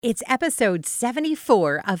It's episode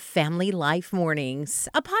 74 of Family Life Mornings,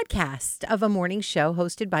 a podcast of a morning show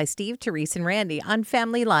hosted by Steve, Therese, and Randy on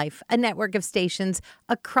Family Life, a network of stations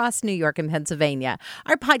across New York and Pennsylvania.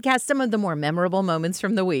 Our podcast, some of the more memorable moments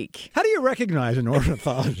from the week. How do you recognize an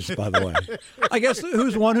ornithologist, by the way? I guess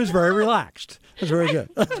who's very relaxed. That's very good.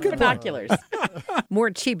 That's good. Binoculars. More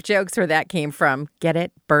cheap jokes where that came from. Get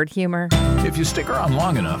it? Bird humor. If you stick around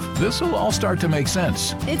long enough, this will all start to make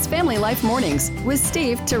sense. It's Family Life Mornings with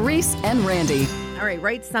Steve, Therese, and Randy. All right,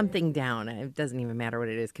 write something down. It doesn't even matter what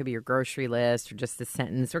it is. It could be your grocery list or just a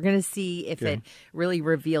sentence. We're going to see if it really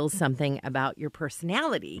reveals something about your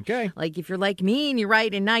personality. Okay. Like if you're like me and you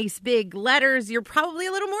write in nice big letters, you're probably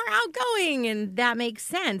a little more outgoing, and that makes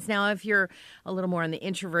sense. Now, if you're a little more on the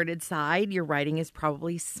introverted side, your writing is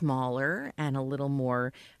probably smaller and a little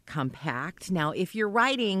more compact. Now, if your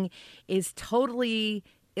writing is totally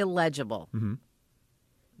illegible,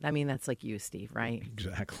 I mean, that's like you, Steve, right?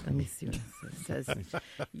 Exactly. Let me see what it says.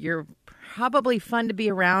 You're probably fun to be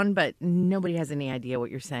around, but nobody has any idea what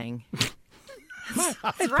you're saying.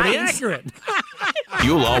 That's Pretty accurate.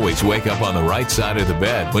 You'll always wake up on the right side of the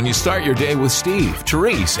bed when you start your day with Steve,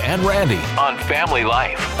 Therese, and Randy on Family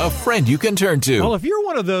Life, a friend you can turn to. Well, if you're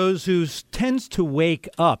one of those who tends to wake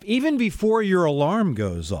up even before your alarm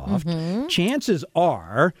goes off, chances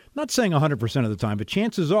are, not saying 100% of the time, but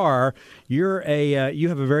chances are you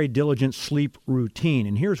have a very diligent sleep routine.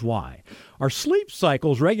 And here's why. Our sleep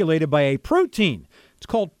cycle is regulated by a protein. It's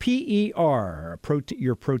called PER,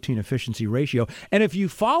 your protein efficiency ratio. And if you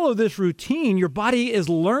follow this routine, your body is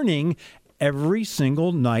learning every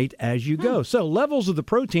single night as you go. So levels of the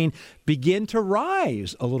protein begin to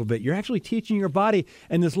rise a little bit. You're actually teaching your body,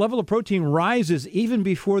 and this level of protein rises even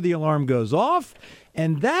before the alarm goes off.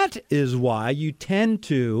 And that is why you tend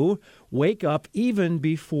to wake up even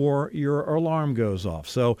before your alarm goes off.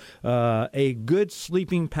 So a good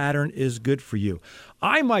sleeping pattern is good for you.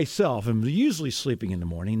 I myself am usually sleeping in the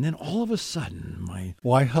morning, and then all of a sudden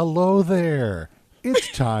Why, hello there.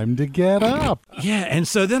 It's time to get up. Yeah, and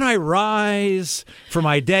so then I rise for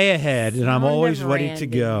my day ahead, and I'm always ready to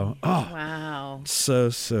Randy. go. Oh, Wow.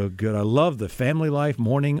 so good. I love the Family Life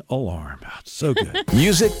morning alarm. Oh, it's so good.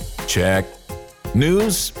 Music? Check.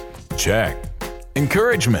 News? Check.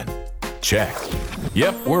 Encouragement? Check.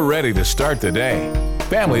 Yep, we're ready to start the day.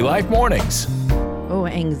 Family Life Mornings. Oh,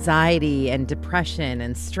 anxiety and depression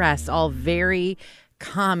and stress, all very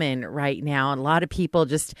common right now. And a lot of people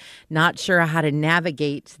just not sure how to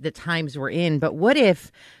navigate the times we're in. But what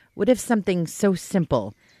if something so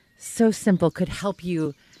simple could help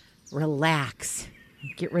you relax,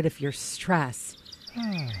 get rid of your stress?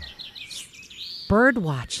 Bird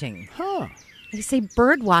watching. Huh. They say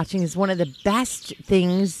bird watching is one of the best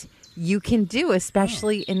things you can do,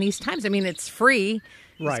 especially in these times. I mean, it's free.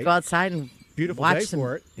 Right. Just go outside and Beautiful watch day some,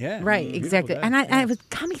 for it. Yeah. Right, Beautiful exactly. day. And I was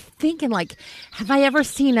got me thinking, like, have I ever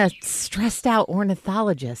seen a stressed out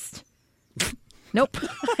ornithologist? Nope.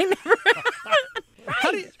 I never.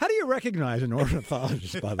 How do you recognize an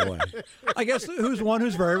ornithologist, by the way? I guess who's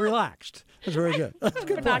very relaxed. That's very good. That's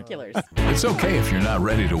good. Binoculars. It's okay if you're not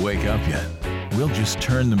ready to wake up yet. We'll just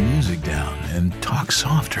turn the music down and talk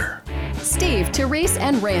softer. Steve, Therese,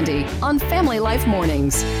 and Randy on Family Life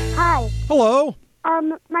Mornings. Hi. Hello.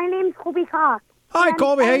 My name's Colby Cox. Hi,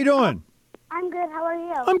 Colby. How you doing? I'm good. How are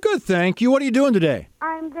you? I'm good, thank you. What are you doing today?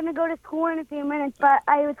 I'm going to go to school in a few minutes, but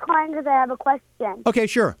I was calling because I have a question. Okay,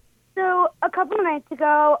 sure. So, a couple of nights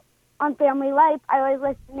ago on Family Life, I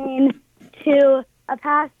was listening to a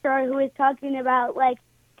pastor who was talking about, like,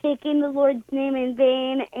 taking the Lord's name in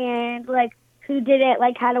vain and, like, who did it,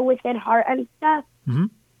 like, had a wicked heart and stuff. Mm-hmm.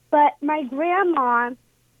 But my grandma,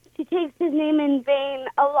 she takes his name in vain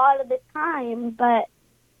a lot of the time, but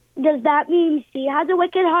does that mean she has a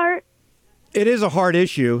wicked heart? It is a hard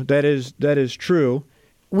issue. That is true.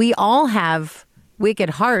 We all have wicked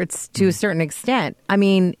hearts to a certain extent. I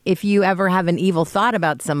mean, if you ever have an evil thought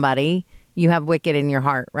about somebody, you have wicked in your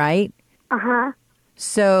heart, right? Uh-huh.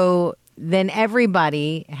 So then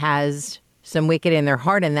everybody has some wicked in their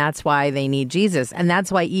heart, and that's why they need Jesus. And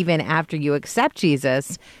that's why even after you accept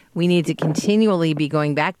Jesus, we need to continually be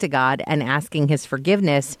going back to God and asking his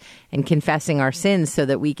forgiveness and confessing our sins so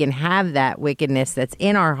that we can have that wickedness that's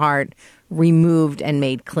in our heart removed and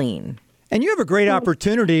made clean. And you have a great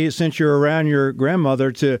opportunity, since you're around your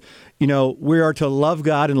grandmother, to, we are to love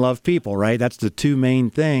God and love people, right? That's the two main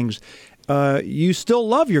things. You still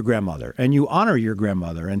love your grandmother and you honor your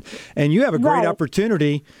grandmother. And you have a great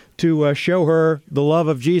opportunity to show her the love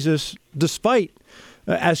of Jesus despite,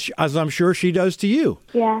 as I'm sure she does to you.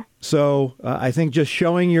 Yeah. So I think just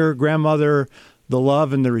showing your grandmother the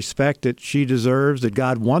love and the respect that she deserves, that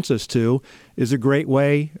God wants us to, is a great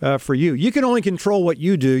way for you. You can only control what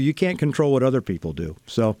you do. You can't control what other people do.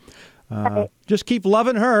 So just keep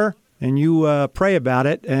loving her, and you pray about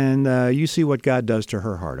it, and you see what God does to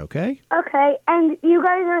her heart, okay? Okay, and you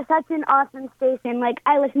guys are such an awesome station. Like,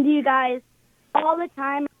 I listen to you guys all the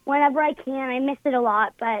time, whenever I can. I miss it a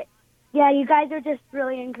lot, but yeah, you guys are just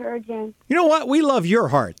really encouraging. You know what? We love your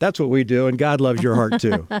heart. That's what we do, and God loves your heart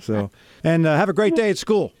too. So, and have a great day at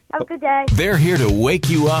school. Have a good day. They're here to wake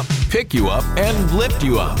you up, pick you up, and lift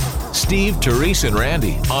you up. Steve, Therese, and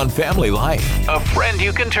Randy on Family Life. A friend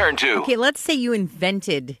you can turn to. Okay, let's say you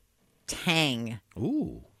invented Tang.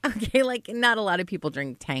 Ooh. Okay, like not a lot of people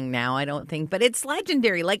drink Tang now, I don't think, but it's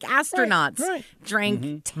legendary. Like astronauts Right.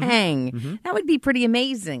 drank Tang. That would be pretty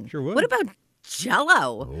amazing. Sure would. What about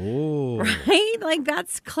Jell-O? Oh. Right? Like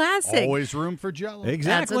that's classic. Always room for Jell-O. That's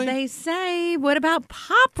Exactly. what they say. What about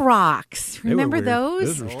Pop Rocks? They were Remember weird.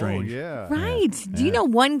 those? Those were strange. Oh, yeah. Right. Do you know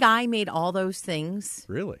one guy made all those things?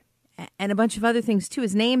 Really? And a bunch of other things too.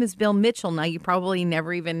 His name is Bill Mitchell. Now you probably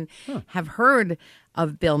never even have heard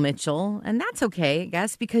of Bill Mitchell, and that's okay, I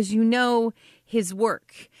guess, because you know his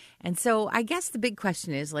work. And so I guess the big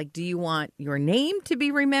question is, like, do you want your name to be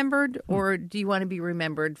remembered, or do you want to be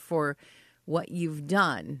remembered for what you've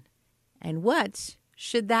done? And what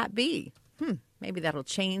should that be? Maybe that'll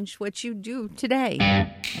change what you do today.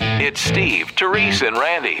 It's Steve, Therese, and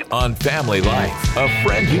Randy on Family Life. A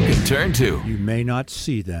friend you can turn to. You may not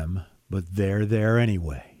see them, but they're there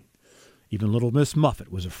anyway. Even little Miss Muffet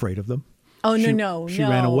was afraid of them. Oh, She- no. she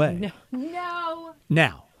ran away. No.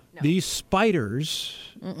 Now, these spiders.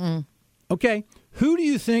 Okay, who do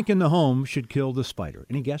you think in the home should kill the spider?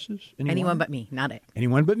 Any guesses? Anyone but me, not it.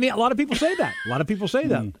 Anyone but me. A lot of people say that. A lot of people say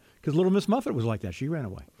that because little Miss Muffet was like that. She ran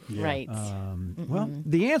away. Right. Well,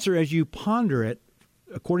 the answer, as you ponder it,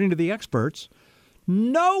 according to the experts,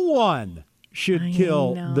 no one should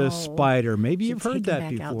kill the know. spider. Maybe you've heard Take that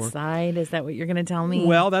him back before. outside. Is that what you're going to tell me?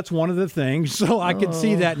 Well, that's one of the things. So I can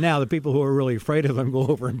see that now. The people who are really afraid of them go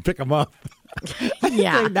over and pick them up.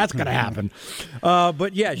 yeah. That's going to happen.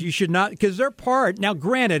 But yes, you should not, because they're part. Now,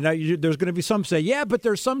 granted, there's going to be some say, yeah, but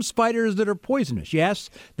there's some spiders that are poisonous. Yes,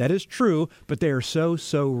 that is true, but they are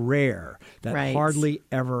so rare that Right. hardly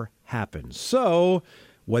ever happens. So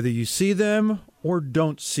whether you see them or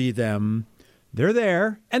don't see them, they're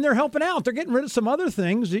there, and they're helping out. They're getting rid of some other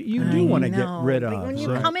things that you do want to get rid of. Like when you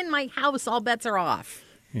So- come in my house, all bets are off.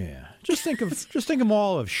 yeah, just think of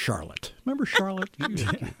all of Charlotte. Remember Charlotte? She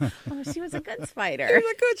was Oh, she was a good spider. a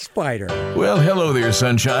good spider. Well, hello there,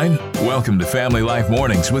 sunshine. Welcome to Family Life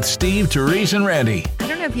Mornings with Steve, Therese, and Randy. I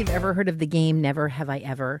don't know if you've ever heard of the game Never Have I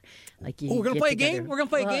Ever. Like you Oh, we're gonna get play a together- game? We're gonna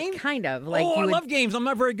play a Well, game? Kind of. Like Oh, you I would- love games. I'm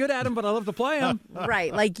not very good at them, but I love to play them.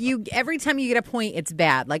 Right. Like you, every time you get a point, it's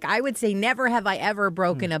bad. Like I would say, never have I ever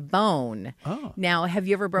broken a bone. Oh. Now, have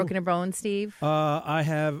you ever broken a bone, Steve? I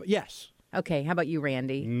have, yes. Okay. How about you,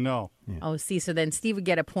 Randy? No. Oh, see, so then Steve would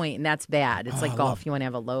get a point, and that's bad. It's like golf. You want to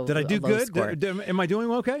have a low. Did I do a low good? Score. Am I doing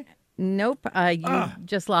okay? Nope. You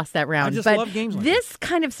just lost that round. I just but love games like this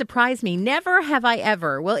kind of surprised me. Never have I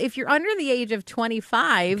ever. Well, if you're under the age of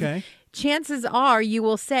 25, Okay. chances are you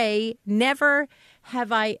will say, never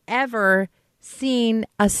have I ever seen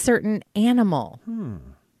a certain animal.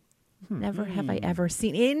 Never have I ever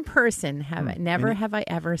seen in person. Never have I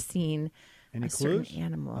ever seen Any a certain clues?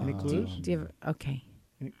 animal. Any clues? Do you have, okay.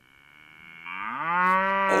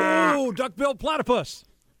 Oh, duck-billed platypus.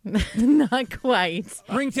 Not quite.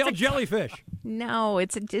 Ring-tailed jellyfish. No,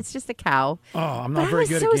 it's just a cow. Oh, I'm But not I very was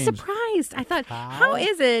good so at games. surprised. I thought, how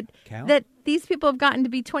is it Cow? that these people have gotten to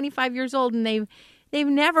be 25 years old and they've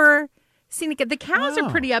never seen it? The cows Wow.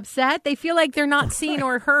 are pretty upset. They feel like they're not seen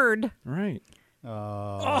or heard. Right. Oh.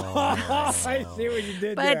 I see what you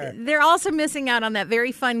did But they're also missing out on that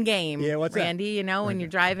very fun game. Yeah, what's that? Randy? You know, when you're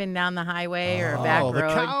driving down the highway or a back Oh, the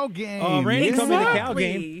road. cow game. Oh, Randy told me the cow Exactly.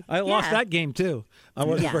 game. I lost Yeah. that game, too. I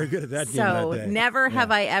wasn't Yeah. very good at that game So that day. never have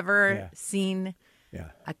I ever Yeah. seen Yeah.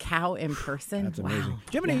 a cow in person. That's amazing. Wow.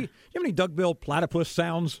 Do you have any duck-billed platypus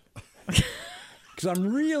sounds? Because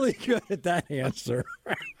I'm really good at that answer.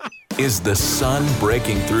 Is the sun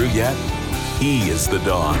breaking through yet? He is the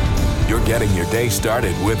dawn. You're getting your day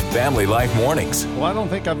started with Family Life Mornings. Well, I don't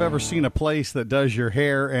think I've ever seen a place that does your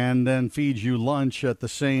hair and then feeds you lunch at the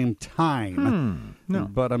same time. no.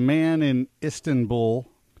 But a man in Istanbul,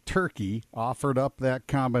 Turkey, offered up that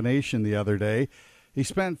combination the other day. He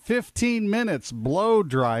spent 15 minutes blow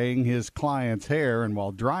drying his client's hair, and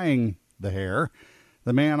while drying the hair,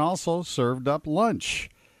 the man also served up lunch.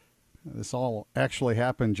 This all actually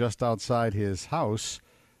happened just outside his house,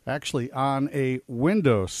 actually on a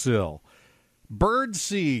windowsill.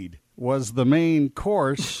 Birdseed was the main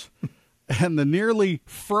course, and the nearly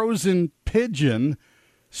frozen pigeon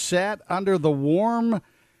sat under the warm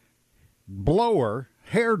blower,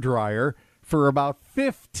 hair dryer, for about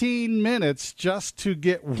 15 minutes just to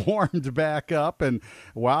get warmed back up. And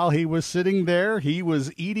while he was sitting there, he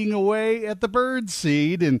was eating away at the bird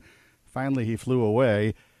seed, and finally he flew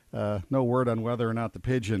away. No word on whether or not the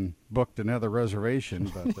pigeon booked another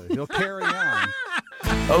reservation, but he'll carry on.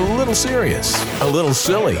 A little serious, a little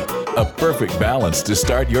silly. A perfect balance to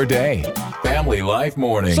start your day. Family Life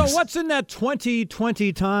Mornings. So what's in that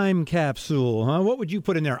 2020 time capsule, huh? What would you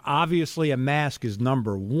put in there? Obviously, a mask is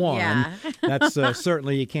number one. Yeah. That's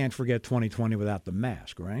certainly, you can't forget 2020 without the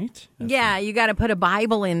mask, right? Yeah, you got to put a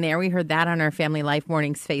Bible in there. We heard that on our Family Life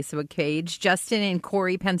Mornings Facebook page. Justin in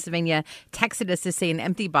Corey, Pennsylvania, texted us to say an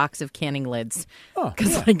empty box of canning lids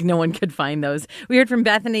because no one could find those. We heard from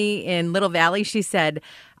Bethany in Little Valley. She said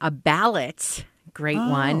a ballot. Great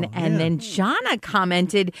one. And then Jonna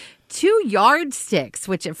commented 2 yardsticks,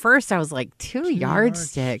 which at first I was like, 2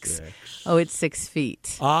 yardsticks? Oh, it's 6 feet.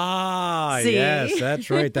 See? Yes, that's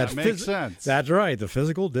right. That makes sense. That's right, the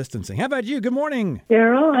physical distancing. How about you? Good morning.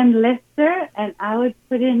 Cheryl and Lester, and I would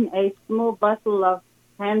put in a small bottle of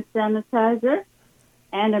hand sanitizer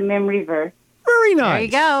and a memory verse. Very nice. There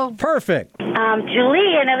you go. Perfect.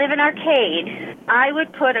 Julie, and I live in Arcade. I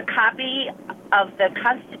would put a copy of the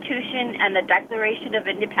Constitution and the Declaration of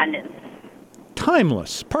Independence.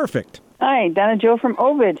 Timeless. Perfect. Hi, Donna Jo from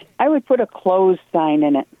Ovid. I would put a closed sign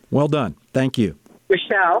in it. Well done. Thank you.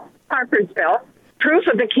 Michelle, Harpersville. Proof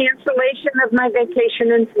of the cancellation of my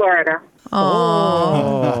vacation in Florida.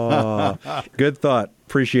 Oh, good thought.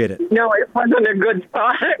 Appreciate it. No, it wasn't a good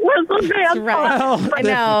thought. It was a bad thought. I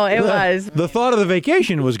know, it was. The thought of the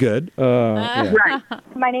vacation was good. Yeah. Right.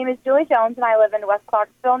 My name is Julie Jones, and I live in West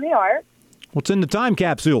Clarksville, New York. What's in the time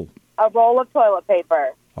capsule? A roll of toilet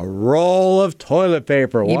paper. A roll of toilet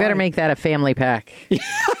paper. You Why? better make that a family pack.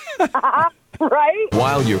 Right?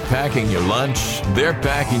 While you're packing your lunch, they're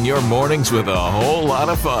packing your mornings with a whole lot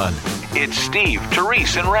of fun. It's Steve,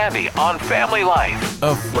 Therese, and Randy on Family Life.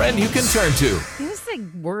 A friend you can turn to. This is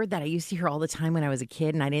a word that I used to hear all the time when I was a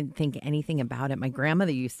kid, and I didn't think anything about it. My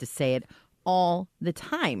grandmother used to say it all the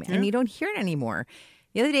time, and you don't hear it anymore.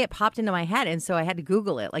 The other day, it popped into my head, and so I had to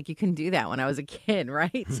Google it. Like, you couldn't do that when I was a kid,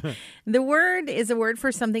 right? The word is a word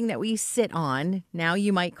for something that we sit on. Now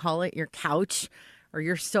you might call it your couch or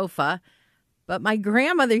your sofa, but my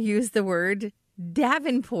grandmother used the word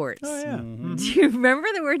Davenport. Oh, yeah. Do you remember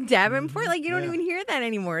the word Davenport? Like, you don't even hear that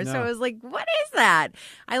anymore. No. So I was like, what is that?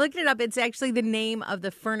 I looked it up. It's actually the name of the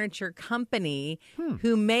furniture company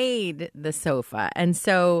who made the sofa. And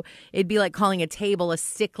so it'd be like calling a table a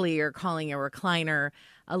stickly or calling a recliner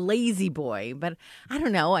a lazy boy. But I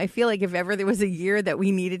don't know. I feel like if ever there was a year that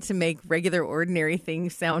we needed to make regular, ordinary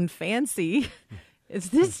things sound fancy, it's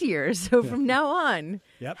this year. So from now on,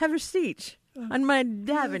 have a seat on my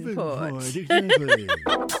Davenport.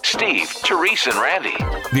 Steve, Therese, and Randy.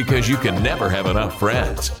 Because you can never have enough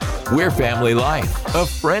friends. We're Family Life, a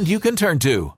friend you can turn to.